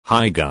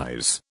Hi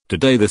guys,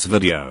 today this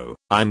video,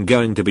 I'm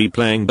going to be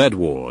playing Bed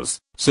Wars.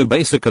 So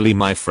basically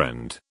my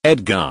friend,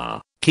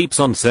 Edgar, keeps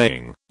on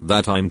saying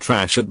that I'm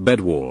trash at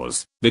Bed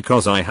Wars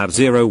because I have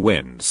 0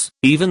 wins.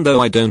 Even though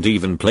I don't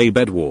even play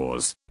Bed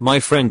Wars, my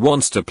friend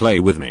wants to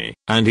play with me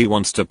and he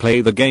wants to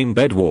play the game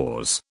Bed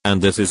Wars,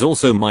 and this is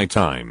also my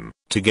time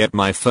to get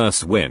my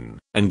first win.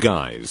 And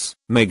guys,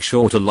 make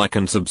sure to like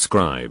and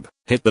subscribe,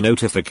 hit the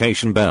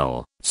notification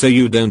bell so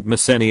you don't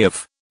miss any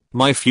of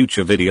my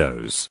future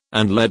videos,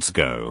 and let's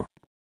go.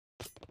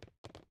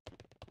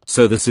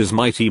 So this is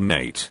my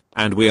teammate,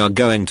 and we are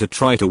going to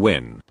try to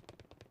win.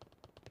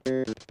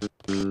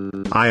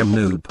 I am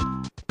noob.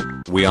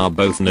 We are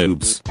both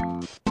noobs.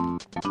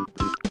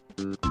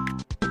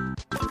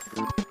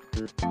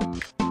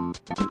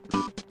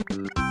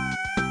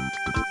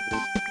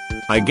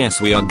 I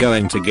guess we are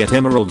going to get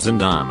emeralds and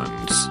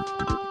diamonds.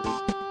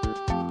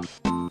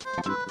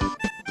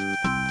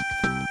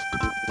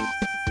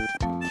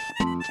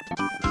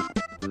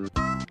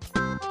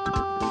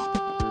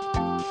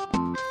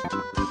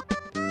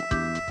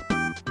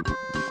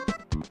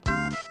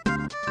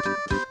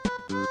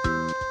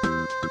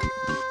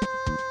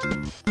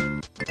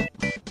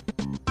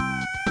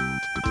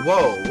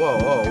 Whoa, whoa,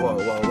 whoa, whoa,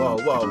 whoa, whoa,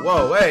 whoa,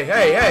 whoa, hey,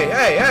 hey, hey,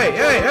 hey, hey,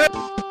 hey, hey!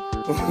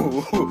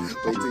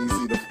 Wait till you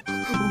see the...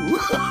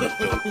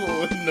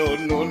 No,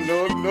 no,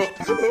 no, no.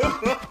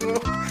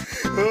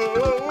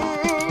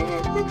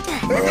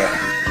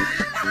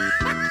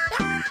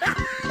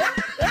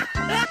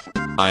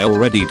 I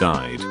already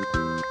died.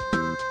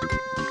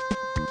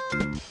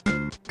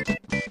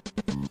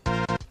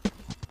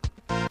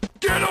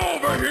 Get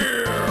over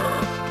here!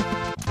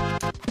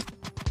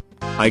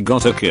 I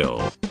got a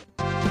kill.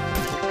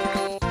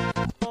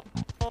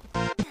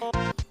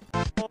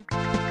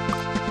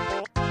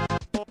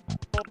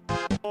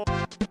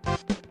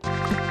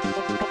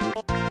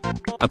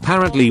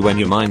 Apparently when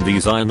you mine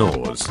these iron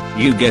ores,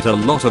 you get a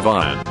lot of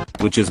iron,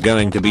 which is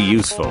going to be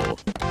useful.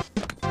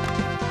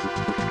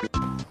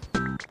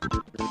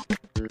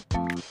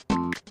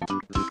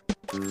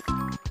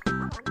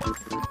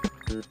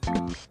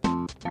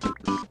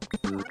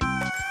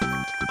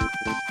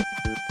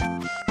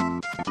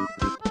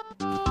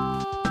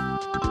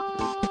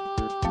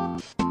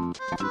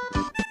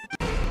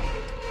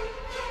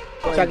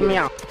 Check me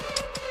out.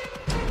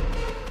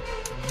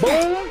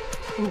 Boom.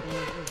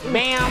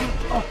 Bam.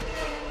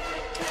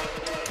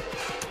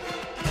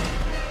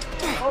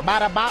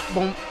 Bada bop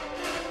boom.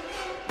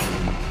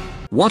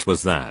 What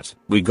was that?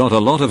 We got a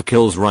lot of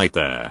kills right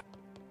there.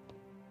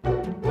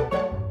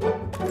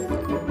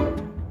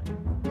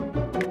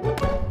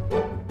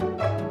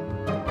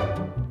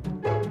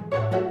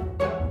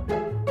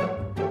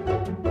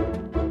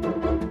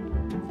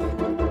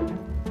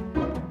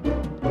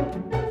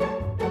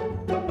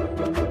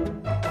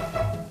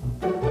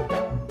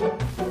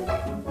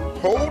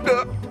 Hold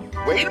up.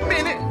 Wait a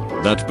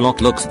minute. That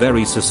block looks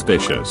very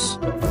suspicious.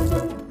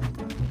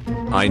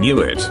 I knew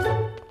it.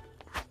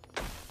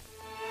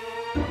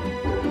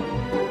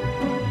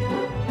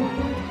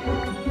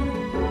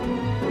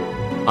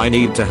 I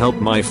need to help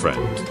my friend.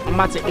 I'm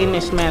about to end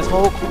this man's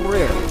whole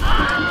career.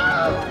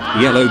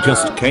 Yellow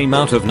just came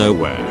out of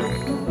nowhere.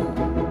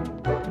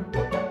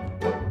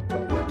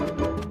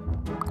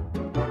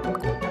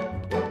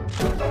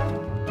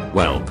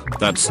 Well,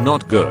 that's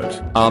not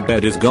good. Our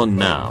bed is gone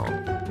now.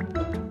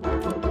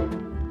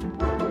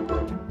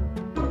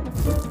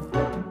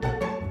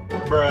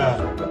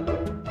 Bruh.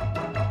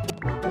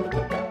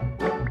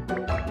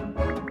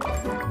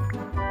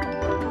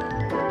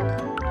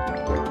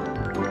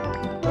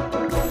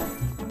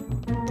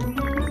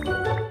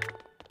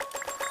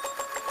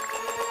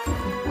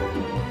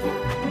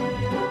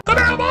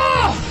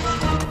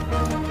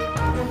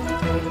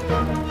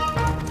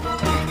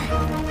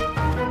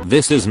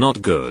 This is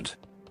not good.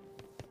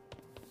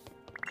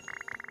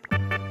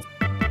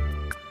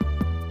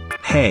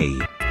 Hey.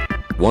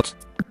 What?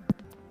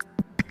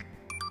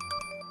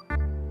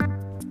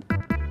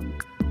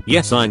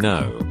 Yes, I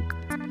know.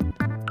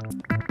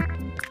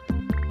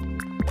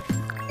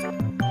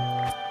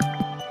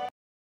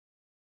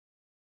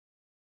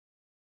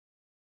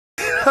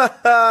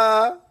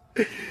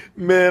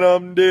 Man,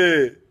 I'm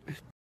dead.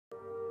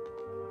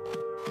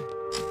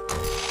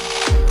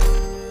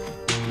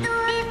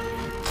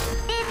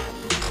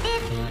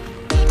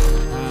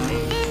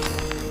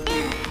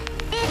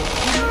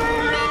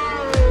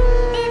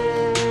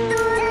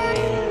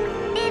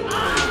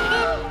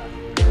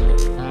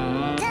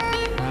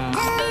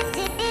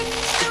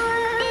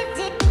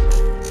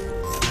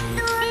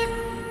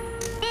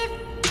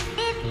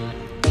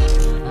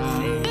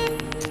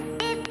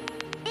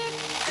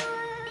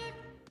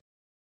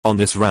 On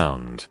this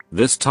round,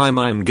 this time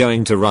I'm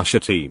going to rush a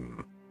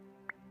team.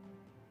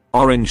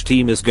 Orange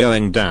team is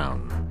going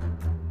down.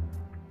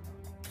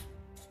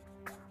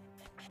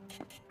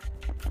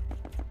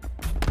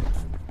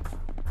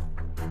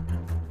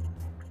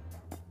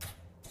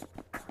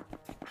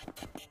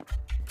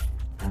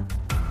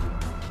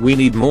 We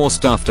need more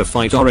stuff to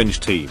fight orange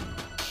team.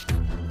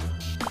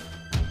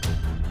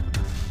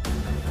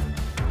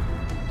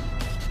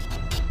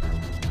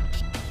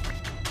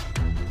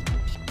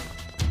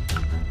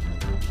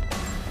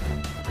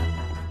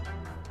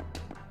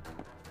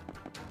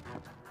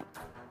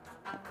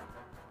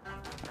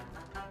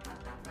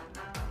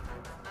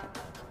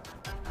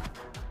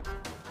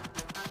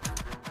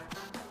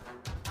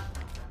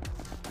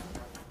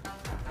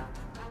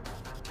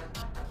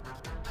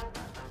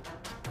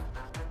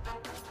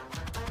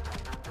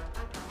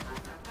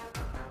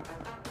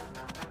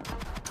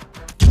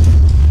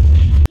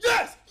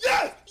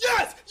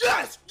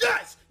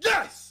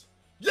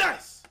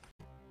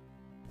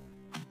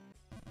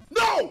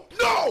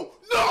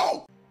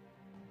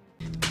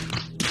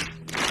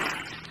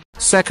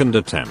 Second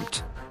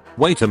attempt.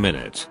 Wait a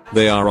minute,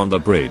 they are on the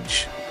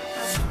bridge.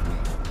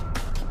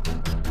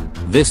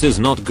 This is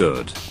not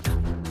good.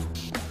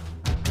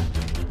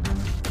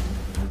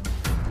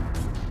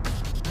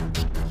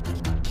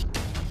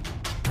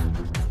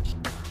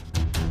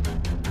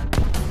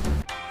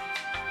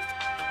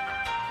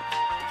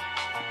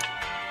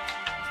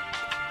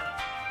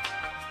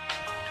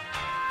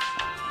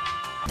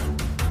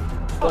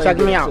 Check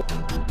me out.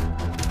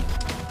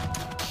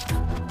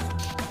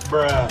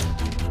 Bruh.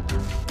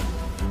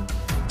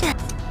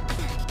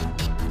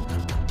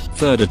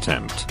 Third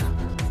attempt.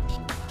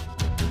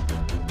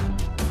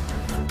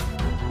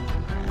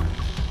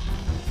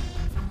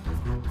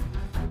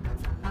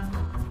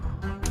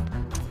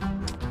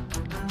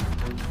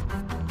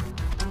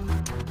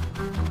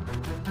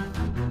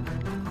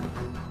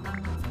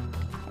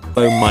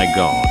 Oh my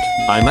god,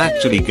 I'm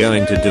actually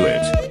going to do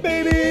it.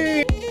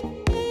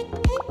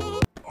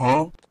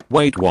 Huh?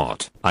 Wait,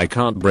 what? I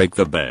can't break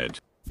the bed.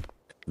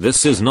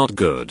 This is not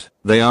good.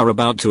 They are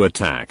about to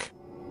attack.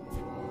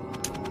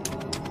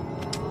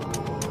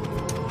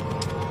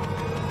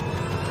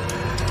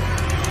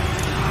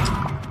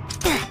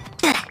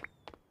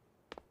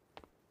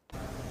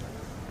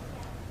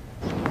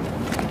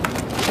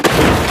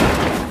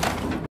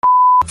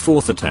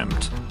 Fourth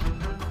attempt.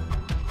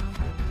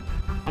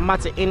 I'm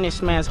about to end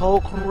this man's whole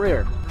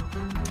career.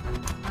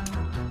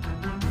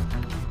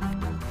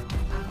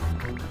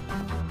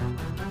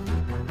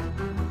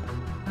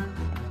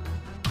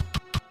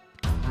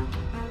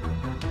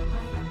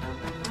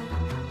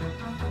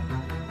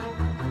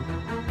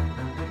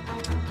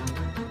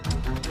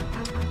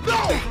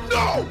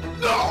 No!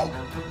 No!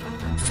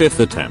 Fifth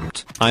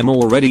attempt. I'm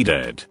already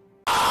dead.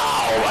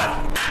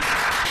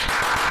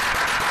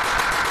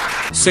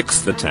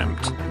 Sixth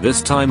attempt.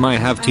 This time I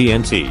have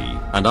TNT,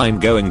 and I'm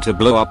going to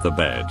blow up the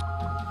bed.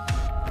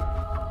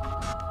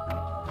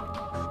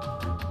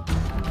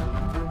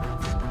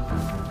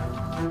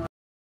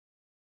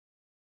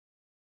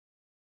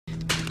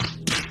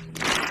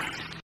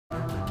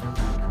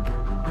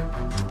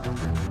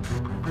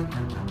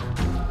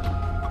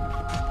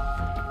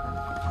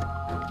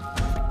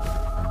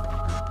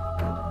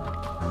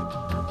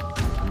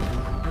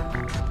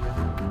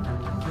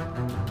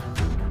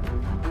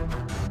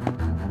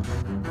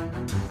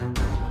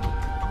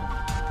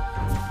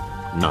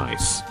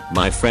 Nice.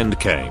 My friend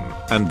came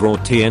and brought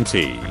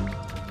TNT.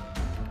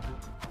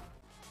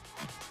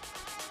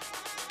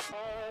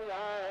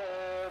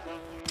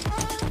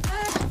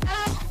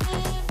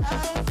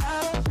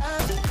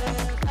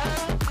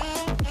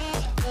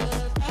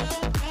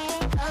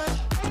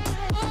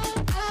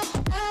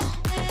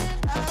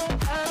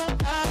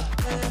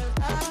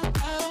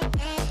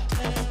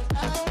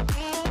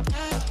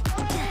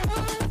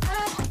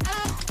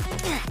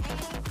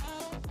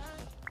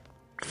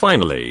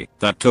 Finally,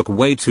 that took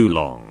way too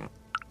long.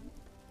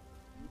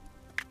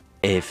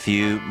 A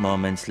few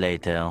moments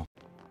later.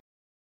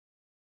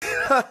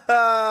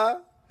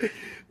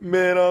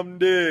 Man, I'm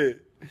dead.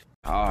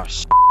 Oh,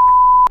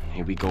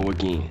 here we go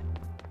again.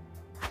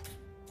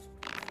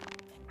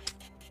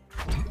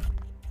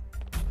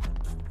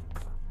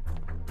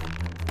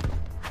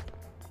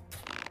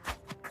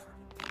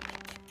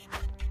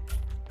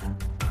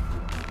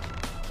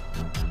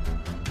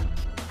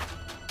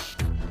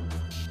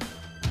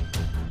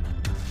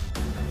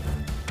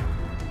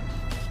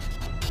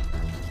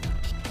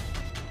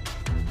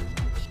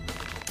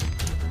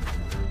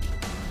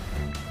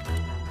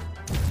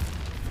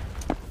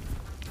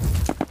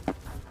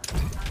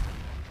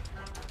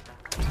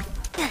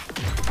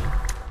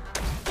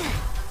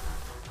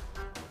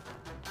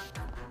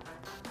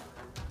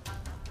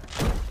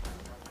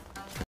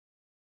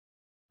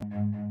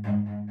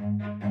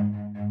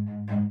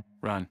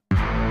 Run.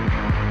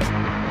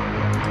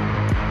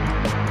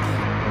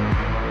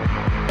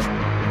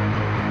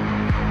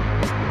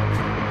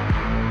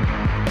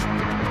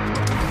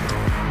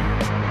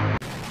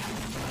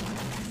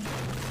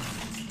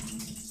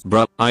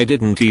 Bruh, I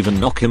didn't even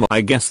knock him.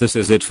 I guess this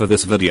is it for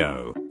this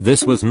video.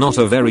 This was not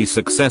a very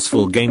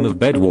successful game of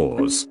Bed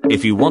Wars.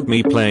 If you want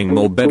me playing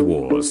more Bed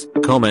Wars,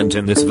 comment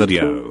in this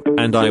video,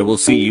 and I will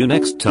see you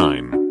next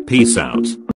time. Peace out.